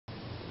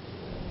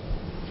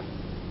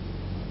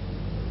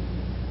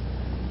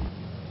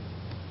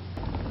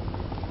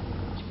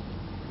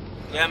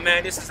Yeah,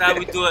 man, this is how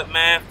we do it,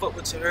 man. Fuck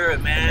what you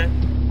heard, man.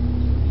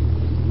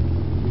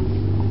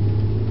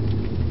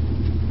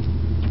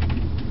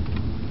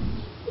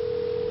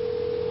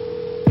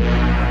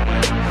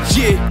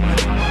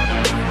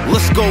 Yeah,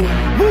 let's go.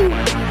 Woo.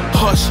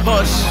 Hush,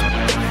 hush.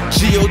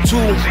 GO2,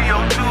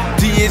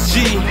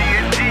 DSG,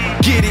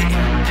 get it.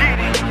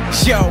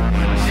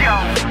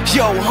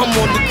 Yo, I'm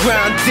on the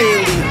ground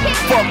daily.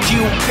 Fuck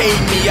you, pay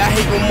me. I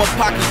hate when my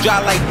pockets dry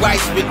like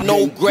rice with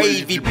no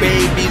gravy,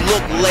 baby.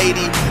 Look,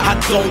 lady, I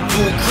don't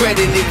do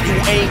credit. If you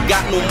ain't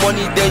got no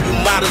money, then you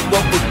might as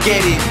well forget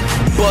it.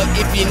 But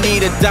if you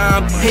need a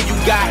dime, and you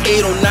got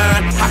 8 or 9,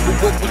 I can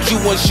work with you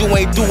once you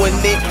ain't doing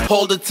it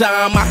all the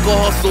time. I can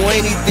hustle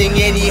anything,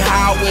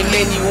 anyhow, and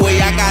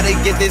anyway. I gotta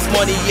get this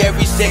money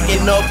every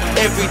second of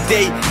every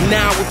day.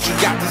 Now what you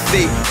got to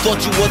say?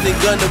 Thought you wasn't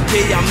gonna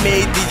pay, I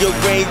made the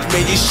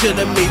arrangement. You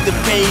should've made the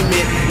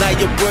payment. Now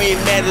your brain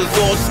matters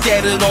all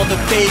scattered on the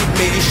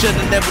pavement. You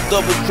should've never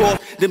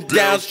double-crossed them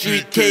down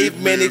street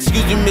cavemen.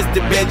 Excuse me,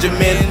 Mr.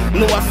 Benjamin.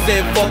 No, I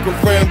said fuck a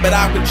friend, but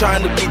I've been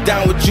trying to be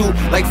down with you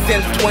like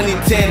since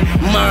 2010.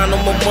 Mine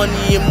on my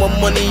money and my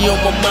money on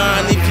my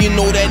mind. If you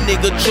know that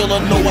nigga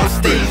Trilla, know I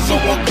stays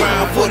on my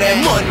grind for that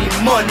money,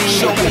 money.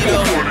 Show me the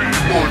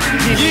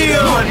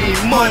yeah,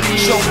 money.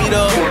 Show me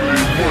the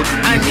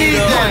I need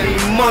that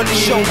money.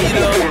 Show me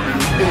the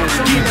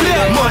give me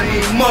the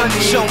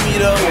money. Show me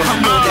the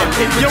I'm on that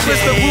paper. Yo,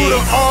 it's the root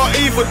of all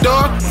evil,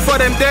 dog. For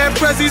them dead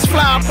prezzies,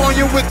 fly up on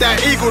you with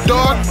that eagle,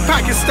 dog.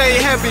 Pockets stay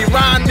heavy,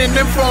 riding in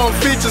them foreign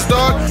features,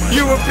 dog.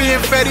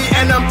 European Fetty,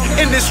 and I'm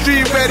in the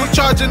street ready,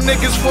 charging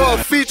niggas for a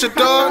feature,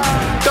 dog.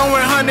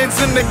 Throwing hundreds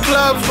in the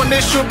clubs when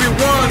they should be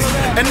ones.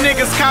 And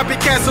niggas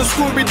copycats of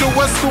Scooby do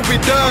what Scooby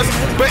does.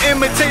 But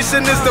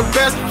imitation is the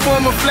best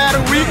form of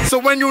flattery. So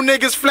when you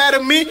niggas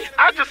flatter me,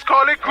 I just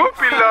call it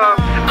groupie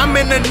love. I'm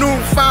in a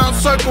newfound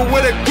circle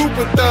with a group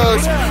of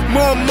thugs.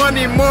 More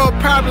money, more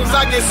problems,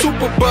 I get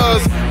super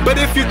buzz. But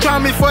if you try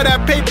me for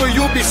that paper,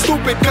 you'll be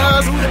stupid,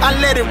 cuz I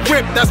let it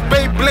rip, that's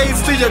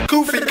Beyblades to your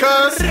goofy,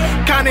 cuz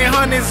counting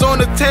hundreds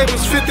on the tables,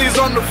 50s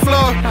on the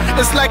floor.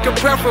 It's like a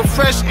breath of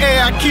fresh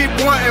air, I keep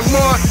wanting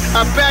more.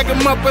 I bag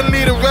them up and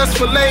leave the rest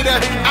for later.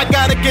 I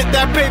gotta get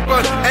that paper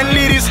and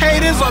leave these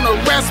haters on a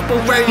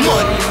respirator.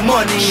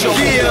 Money, show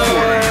me the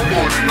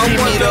give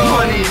me the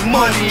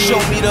money, show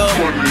me the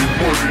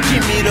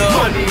give me the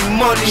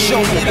money,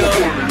 show me the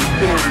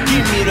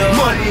give me the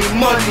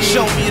money,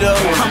 show me the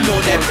I'm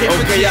on that paper.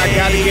 Okay, I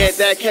gotta get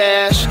that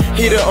cash.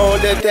 Hit it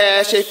on the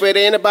dash. If it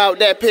ain't about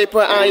that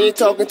paper, I ain't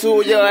talking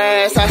to your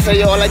ass. I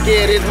say all I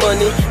get is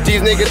money.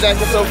 These niggas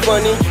acting so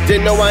funny.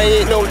 Didn't know I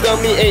ain't no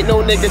dummy. Ain't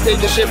no nigga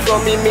taking shit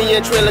from me. Me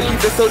and Trilla keep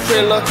it so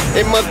Trilla.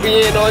 It must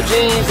be in our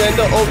genes. And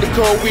the only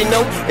code we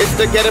know is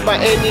to get it by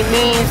any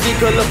means. You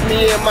could look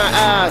me in my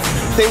eyes,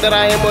 think that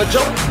I am a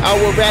joke. I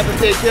would rather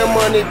take your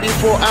money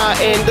before I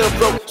end up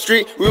broke.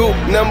 Street rule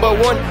number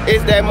 1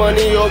 is that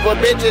money over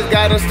bitches.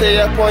 Gotta stay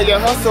up on your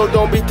hustle.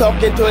 Don't be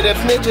talking to them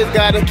snitches.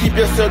 Gotta keep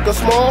your circle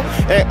small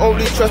and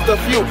only trust a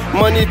few.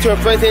 Money turn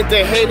friends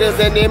into haters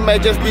and they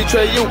might just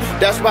betray you.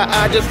 That's why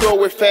I just roll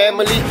with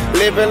family,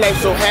 living life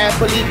so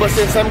happily. But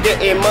since I'm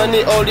getting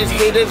money, all these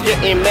haters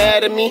getting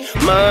mad at me.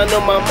 Mind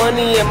on my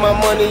money and my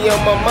money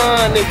on my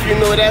mind. If you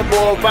know that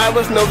born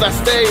virus knows I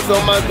stays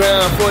on my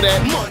ground for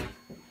that money.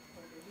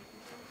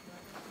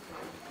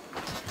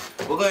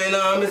 What's going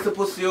on, Mr.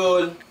 Pussy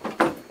Hole?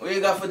 What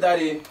you got for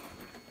daddy?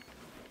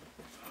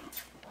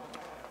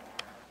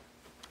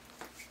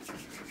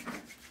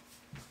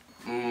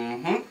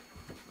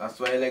 That's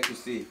what I like to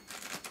see.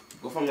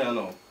 Go from here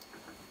now.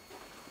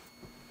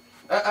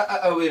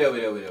 Wait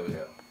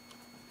there.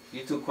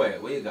 You too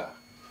quiet. What you got?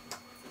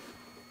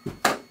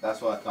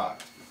 That's what I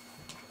thought.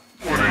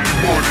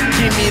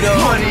 Give me the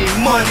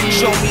money,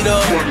 show me the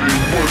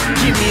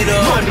give me the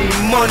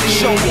money,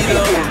 show me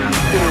the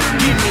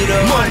give me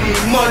the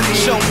money,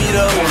 show me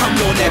the I'm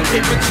on that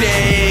paper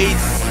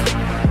chase.